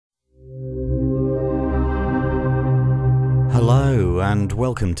Hello and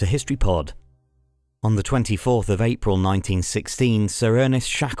welcome to History Pod. On the 24th of April 1916, Sir Ernest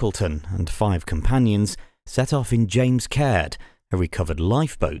Shackleton and 5 companions set off in James Caird, a recovered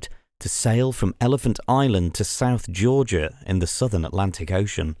lifeboat, to sail from Elephant Island to South Georgia in the southern Atlantic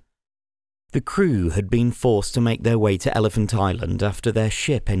Ocean. The crew had been forced to make their way to Elephant Island after their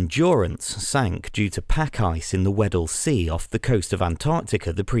ship Endurance sank due to pack ice in the Weddell Sea off the coast of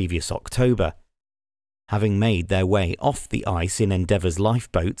Antarctica the previous October. Having made their way off the ice in Endeavour's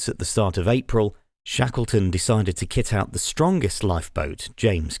lifeboats at the start of April, Shackleton decided to kit out the strongest lifeboat,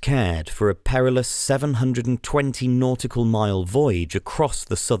 James Caird, for a perilous 720 nautical mile voyage across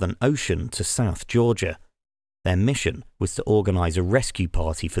the Southern Ocean to South Georgia. Their mission was to organise a rescue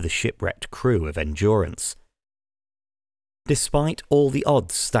party for the shipwrecked crew of Endurance. Despite all the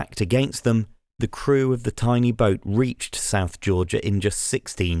odds stacked against them, the crew of the tiny boat reached South Georgia in just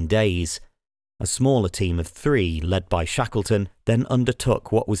 16 days. A smaller team of 3, led by Shackleton, then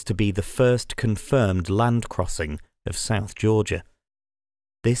undertook what was to be the first confirmed land crossing of South Georgia.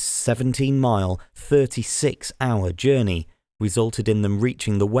 This 17-mile, 36-hour journey resulted in them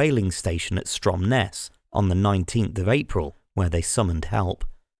reaching the whaling station at Stromness on the 19th of April, where they summoned help.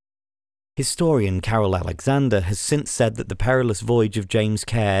 Historian Carol Alexander has since said that the perilous voyage of James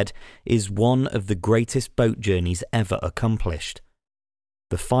Caird is one of the greatest boat journeys ever accomplished.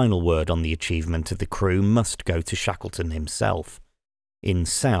 The final word on the achievement of the crew must go to Shackleton himself. In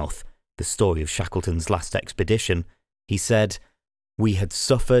South, the story of Shackleton's last expedition, he said, "We had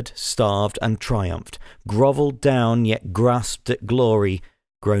suffered, starved and triumphed, grovelled down yet grasped at glory,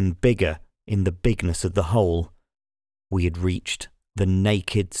 grown bigger in the bigness of the whole. We had reached the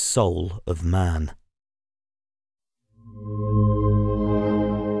naked soul of man."